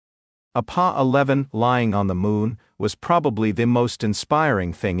Apollo 11 lying on the moon was probably the most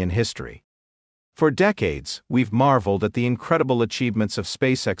inspiring thing in history. For decades, we've marveled at the incredible achievements of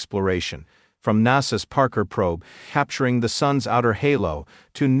space exploration, from NASA's Parker probe capturing the sun's outer halo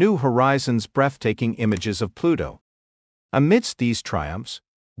to New Horizons' breathtaking images of Pluto. Amidst these triumphs,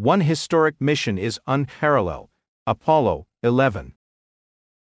 one historic mission is unparalleled: Apollo 11.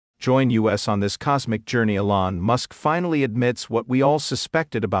 Join us on this cosmic journey. Elon Musk finally admits what we all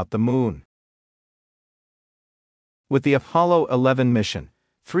suspected about the moon. With the Apollo 11 mission,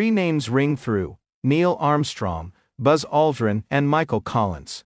 three names ring through: Neil Armstrong, Buzz Aldrin, and Michael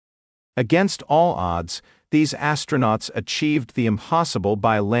Collins. Against all odds, these astronauts achieved the impossible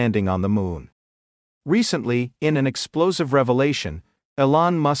by landing on the moon. Recently, in an explosive revelation,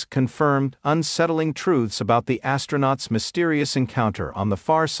 Elon Musk confirmed unsettling truths about the astronauts' mysterious encounter on the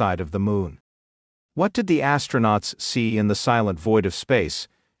far side of the moon. What did the astronauts see in the silent void of space,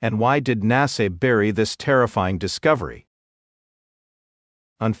 and why did NASA bury this terrifying discovery?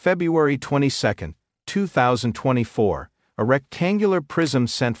 On February 22, 2024, a rectangular prism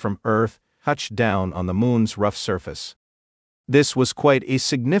sent from Earth touched down on the moon's rough surface. This was quite a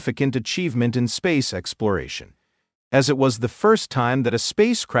significant achievement in space exploration, as it was the first time that a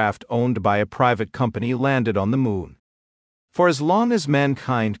spacecraft owned by a private company landed on the moon. For as long as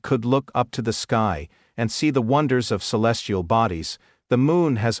mankind could look up to the sky and see the wonders of celestial bodies, the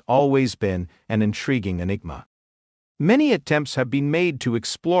moon has always been an intriguing enigma. Many attempts have been made to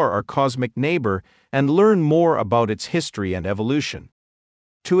explore our cosmic neighbor and learn more about its history and evolution.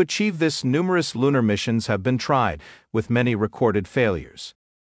 To achieve this, numerous lunar missions have been tried, with many recorded failures.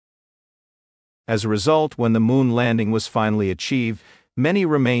 As a result, when the moon landing was finally achieved, many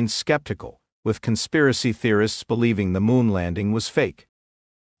remained skeptical, with conspiracy theorists believing the moon landing was fake.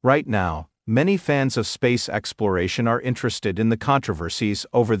 Right now, many fans of space exploration are interested in the controversies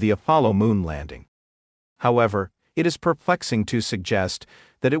over the Apollo moon landing. However, it is perplexing to suggest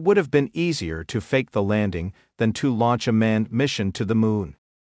that it would have been easier to fake the landing than to launch a manned mission to the moon.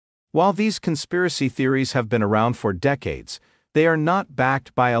 While these conspiracy theories have been around for decades, they are not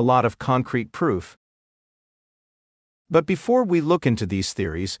backed by a lot of concrete proof. But before we look into these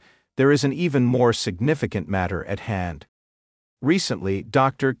theories, there is an even more significant matter at hand. Recently,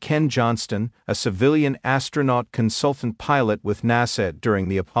 Dr. Ken Johnston, a civilian astronaut consultant pilot with NASA during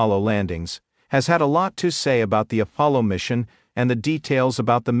the Apollo landings, has had a lot to say about the Apollo mission and the details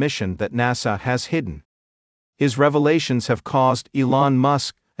about the mission that NASA has hidden. His revelations have caused Elon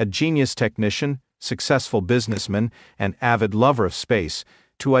Musk, a genius technician, successful businessman, and avid lover of space,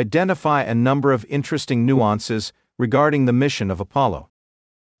 to identify a number of interesting nuances regarding the mission of Apollo.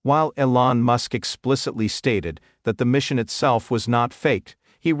 While Elon Musk explicitly stated that the mission itself was not faked,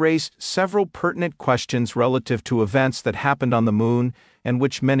 he raised several pertinent questions relative to events that happened on the moon and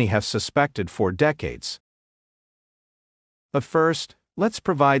which many have suspected for decades. But first, let's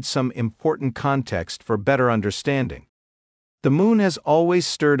provide some important context for better understanding. The moon has always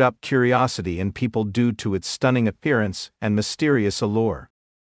stirred up curiosity in people due to its stunning appearance and mysterious allure.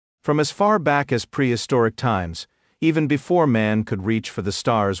 From as far back as prehistoric times, even before man could reach for the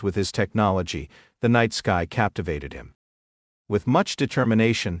stars with his technology, the night sky captivated him. With much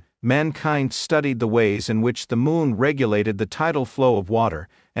determination, mankind studied the ways in which the moon regulated the tidal flow of water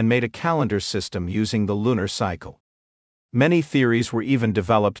and made a calendar system using the lunar cycle. Many theories were even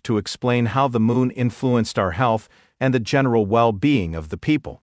developed to explain how the moon influenced our health and the general well-being of the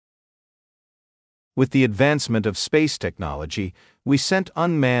people. With the advancement of space technology, we sent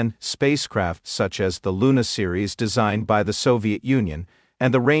unmanned spacecraft such as the Luna series designed by the Soviet Union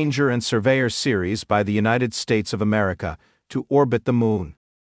and the Ranger and Surveyor series by the United States of America to orbit the moon.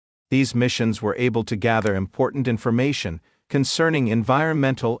 These missions were able to gather important information concerning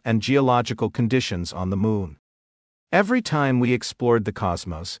environmental and geological conditions on the moon. Every time we explored the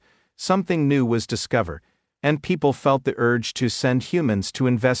cosmos, something new was discovered, and people felt the urge to send humans to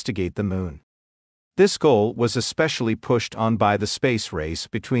investigate the moon. This goal was especially pushed on by the space race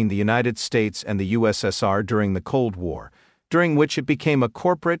between the United States and the USSR during the Cold War, during which it became a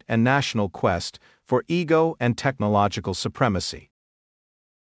corporate and national quest for ego and technological supremacy.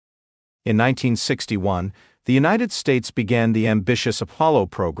 In 1961, the United States began the ambitious Apollo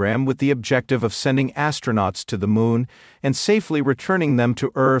program with the objective of sending astronauts to the moon and safely returning them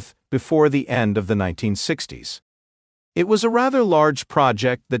to Earth before the end of the 1960s. It was a rather large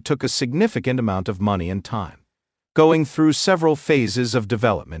project that took a significant amount of money and time, going through several phases of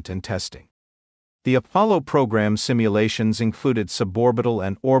development and testing. The Apollo program simulations included suborbital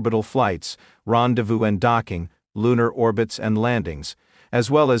and orbital flights, rendezvous and docking, lunar orbits and landings, as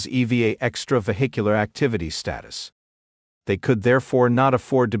well as EVA extravehicular activity status. They could therefore not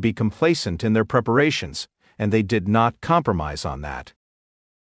afford to be complacent in their preparations, and they did not compromise on that.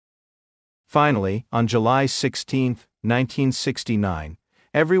 Finally, on July 16, 1969,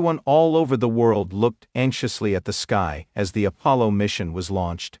 everyone all over the world looked anxiously at the sky as the Apollo mission was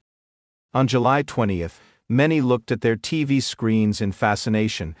launched. On July 20th, many looked at their TV screens in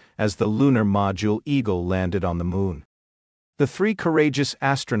fascination as the lunar module Eagle landed on the moon. The three courageous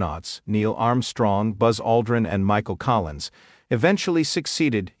astronauts, Neil Armstrong, Buzz Aldrin, and Michael Collins, eventually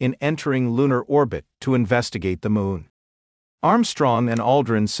succeeded in entering lunar orbit to investigate the moon. Armstrong and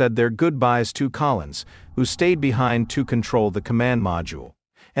Aldrin said their goodbyes to Collins, who stayed behind to control the command module,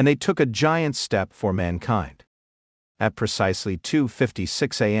 and they took a giant step for mankind. At precisely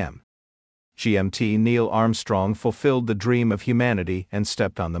 2:56 a.m. GMT, Neil Armstrong fulfilled the dream of humanity and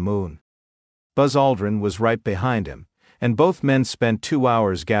stepped on the moon. Buzz Aldrin was right behind him, and both men spent 2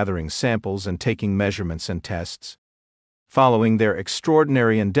 hours gathering samples and taking measurements and tests. Following their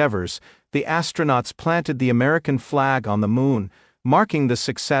extraordinary endeavors, the astronauts planted the American flag on the moon, marking the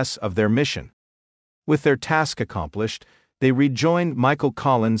success of their mission. With their task accomplished, they rejoined Michael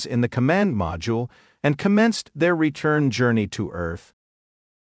Collins in the command module and commenced their return journey to Earth.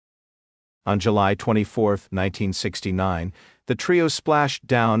 On July 24, 1969, the trio splashed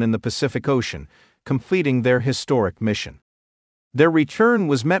down in the Pacific Ocean, completing their historic mission. Their return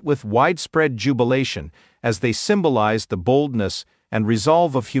was met with widespread jubilation as they symbolized the boldness and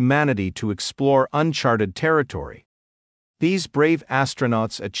resolve of humanity to explore uncharted territory. These brave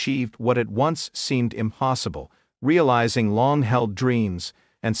astronauts achieved what at once seemed impossible, realizing long-held dreams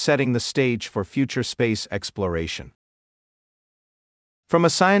and setting the stage for future space exploration. From a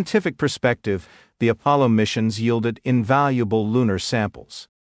scientific perspective, the Apollo missions yielded invaluable lunar samples.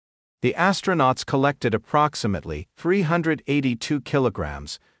 The astronauts collected approximately 382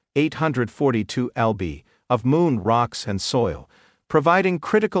 kilograms, 842 lb, of moon rocks and soil, providing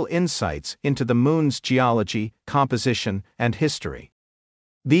critical insights into the moon's geology, composition, and history.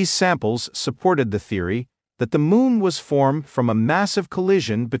 These samples supported the theory that the moon was formed from a massive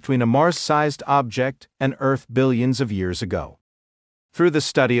collision between a Mars-sized object and Earth billions of years ago. Through the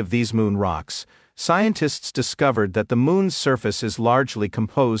study of these moon rocks, scientists discovered that the moon's surface is largely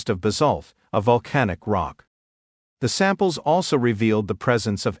composed of basalt, a volcanic rock. The samples also revealed the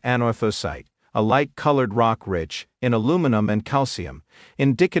presence of anorthosite, a light-colored rock rich in aluminum and calcium,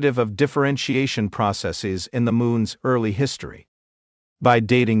 indicative of differentiation processes in the moon's early history. By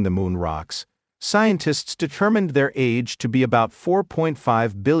dating the moon rocks, scientists determined their age to be about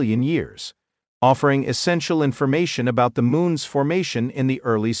 4.5 billion years, offering essential information about the moon's formation in the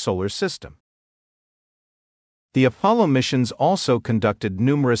early solar system. The Apollo missions also conducted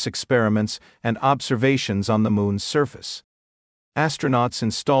numerous experiments and observations on the moon's surface. Astronauts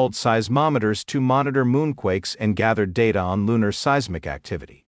installed seismometers to monitor moonquakes and gathered data on lunar seismic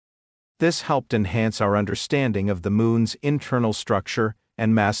activity. This helped enhance our understanding of the moon's internal structure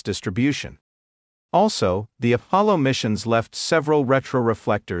and mass distribution. Also, the Apollo missions left several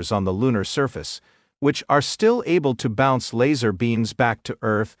retroreflectors on the lunar surface, which are still able to bounce laser beams back to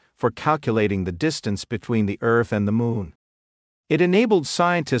Earth for calculating the distance between the Earth and the Moon. It enabled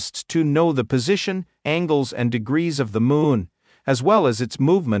scientists to know the position, angles, and degrees of the Moon, as well as its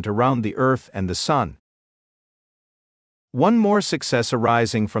movement around the Earth and the Sun. One more success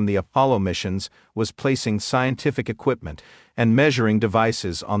arising from the Apollo missions was placing scientific equipment and measuring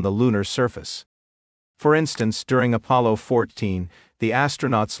devices on the lunar surface. For instance, during Apollo 14, the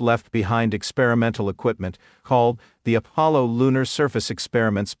astronauts left behind experimental equipment called the Apollo Lunar Surface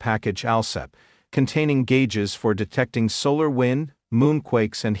Experiments Package ALSEP, containing gauges for detecting solar wind,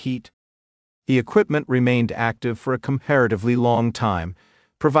 moonquakes, and heat. The equipment remained active for a comparatively long time,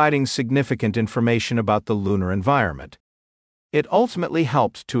 providing significant information about the lunar environment. It ultimately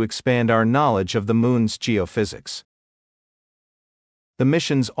helped to expand our knowledge of the moon's geophysics. The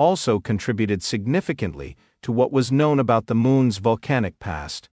missions also contributed significantly to what was known about the moon's volcanic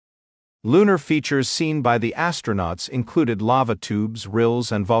past. Lunar features seen by the astronauts included lava tubes,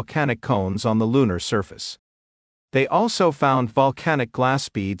 rills, and volcanic cones on the lunar surface. They also found volcanic glass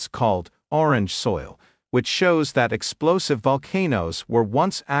beads called orange soil, which shows that explosive volcanoes were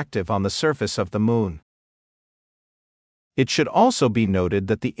once active on the surface of the moon. It should also be noted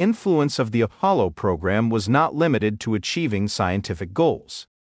that the influence of the Apollo program was not limited to achieving scientific goals.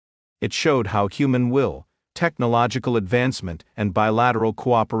 It showed how human will, technological advancement, and bilateral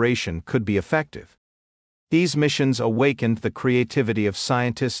cooperation could be effective. These missions awakened the creativity of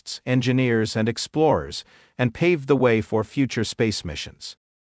scientists, engineers, and explorers, and paved the way for future space missions.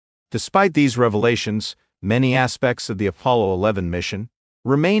 Despite these revelations, many aspects of the Apollo 11 mission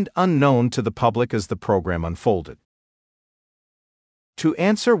remained unknown to the public as the program unfolded. To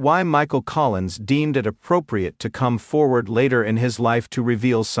answer why Michael Collins deemed it appropriate to come forward later in his life to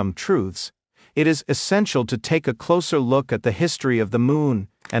reveal some truths, it is essential to take a closer look at the history of the Moon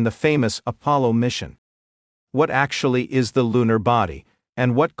and the famous Apollo mission. What actually is the lunar body,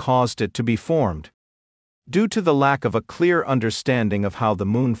 and what caused it to be formed? Due to the lack of a clear understanding of how the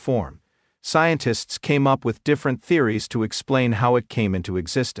Moon formed, scientists came up with different theories to explain how it came into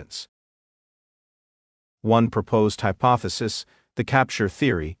existence. One proposed hypothesis, the capture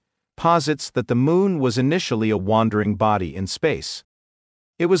theory, posits that the Moon was initially a wandering body in space.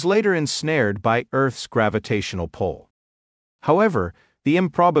 It was later ensnared by Earth's gravitational pull. However, the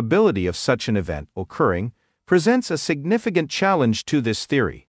improbability of such an event occurring presents a significant challenge to this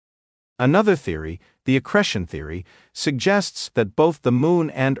theory. Another theory, the accretion theory, suggests that both the Moon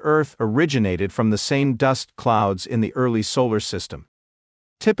and Earth originated from the same dust clouds in the early solar system.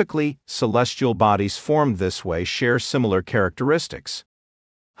 Typically, celestial bodies formed this way share similar characteristics.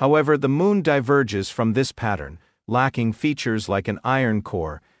 However, the Moon diverges from this pattern, lacking features like an iron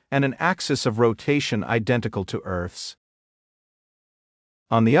core and an axis of rotation identical to Earth's.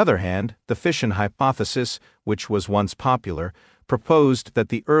 On the other hand, the fission hypothesis, which was once popular, proposed that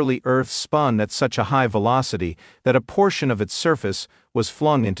the early Earth spun at such a high velocity that a portion of its surface was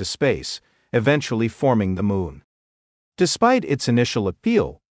flung into space, eventually forming the Moon. Despite its initial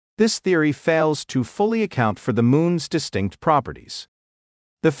appeal, this theory fails to fully account for the Moon's distinct properties.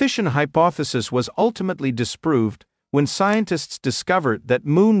 The fission hypothesis was ultimately disproved when scientists discovered that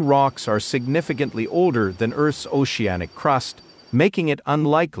Moon rocks are significantly older than Earth's oceanic crust, making it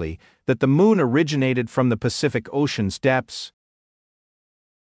unlikely that the Moon originated from the Pacific Ocean's depths.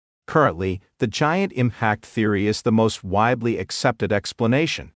 Currently, the giant impact theory is the most widely accepted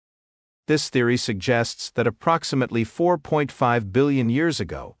explanation. This theory suggests that approximately 4.5 billion years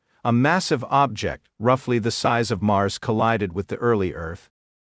ago, a massive object, roughly the size of Mars, collided with the early Earth.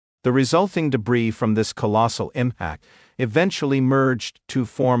 The resulting debris from this colossal impact eventually merged to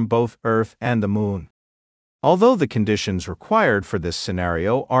form both Earth and the Moon. Although the conditions required for this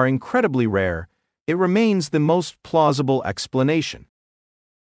scenario are incredibly rare, it remains the most plausible explanation.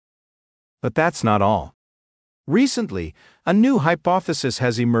 But that's not all. Recently, a new hypothesis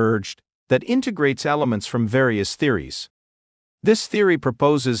has emerged that integrates elements from various theories. This theory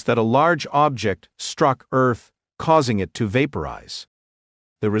proposes that a large object struck Earth, causing it to vaporize.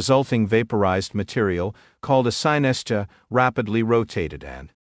 The resulting vaporized material, called a synestia, rapidly rotated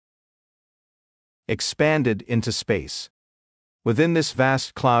and expanded into space. Within this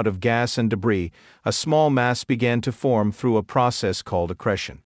vast cloud of gas and debris, a small mass began to form through a process called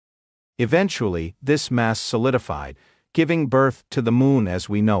accretion. Eventually, this mass solidified, giving birth to the Moon as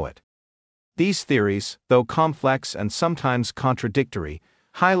we know it. These theories, though complex and sometimes contradictory,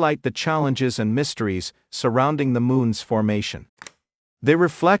 highlight the challenges and mysteries surrounding the Moon's formation. They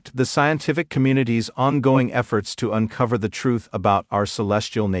reflect the scientific community's ongoing efforts to uncover the truth about our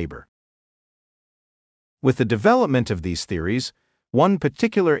celestial neighbor. With the development of these theories, one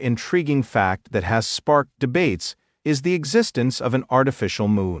particular intriguing fact that has sparked debates is the existence of an artificial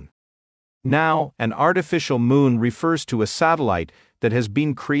moon. Now, an artificial moon refers to a satellite that has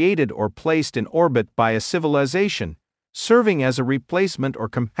been created or placed in orbit by a civilization, serving as a replacement or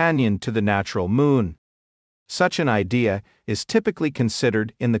companion to the natural moon. Such an idea is typically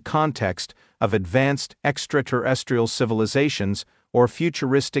considered in the context of advanced extraterrestrial civilizations or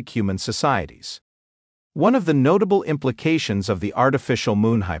futuristic human societies. One of the notable implications of the artificial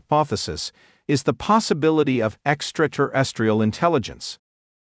moon hypothesis is the possibility of extraterrestrial intelligence.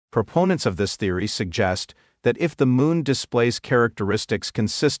 Proponents of this theory suggest that if the Moon displays characteristics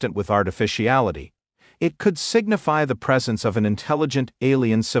consistent with artificiality, it could signify the presence of an intelligent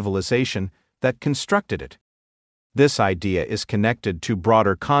alien civilization that constructed it. This idea is connected to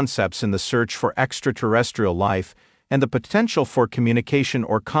broader concepts in the search for extraterrestrial life and the potential for communication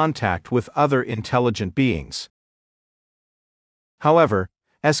or contact with other intelligent beings. However,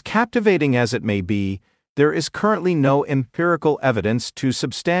 as captivating as it may be, there is currently no empirical evidence to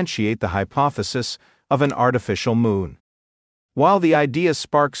substantiate the hypothesis of an artificial moon. While the idea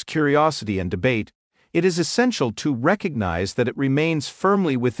sparks curiosity and debate, it is essential to recognize that it remains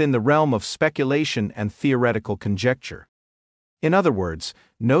firmly within the realm of speculation and theoretical conjecture. In other words,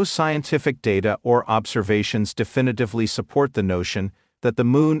 no scientific data or observations definitively support the notion that the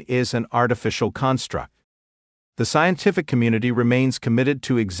moon is an artificial construct. The scientific community remains committed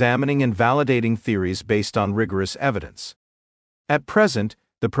to examining and validating theories based on rigorous evidence. At present,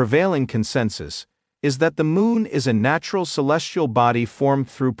 the prevailing consensus is that the moon is a natural celestial body formed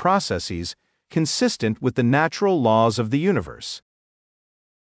through processes consistent with the natural laws of the universe.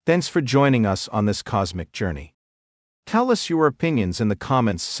 Thanks for joining us on this cosmic journey. Tell us your opinions in the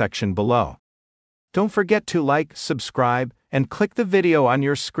comments section below. Don't forget to like, subscribe, and click the video on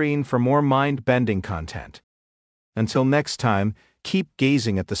your screen for more mind-bending content. Until next time, keep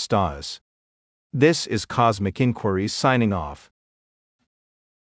gazing at the stars. This is Cosmic Inquiries signing off.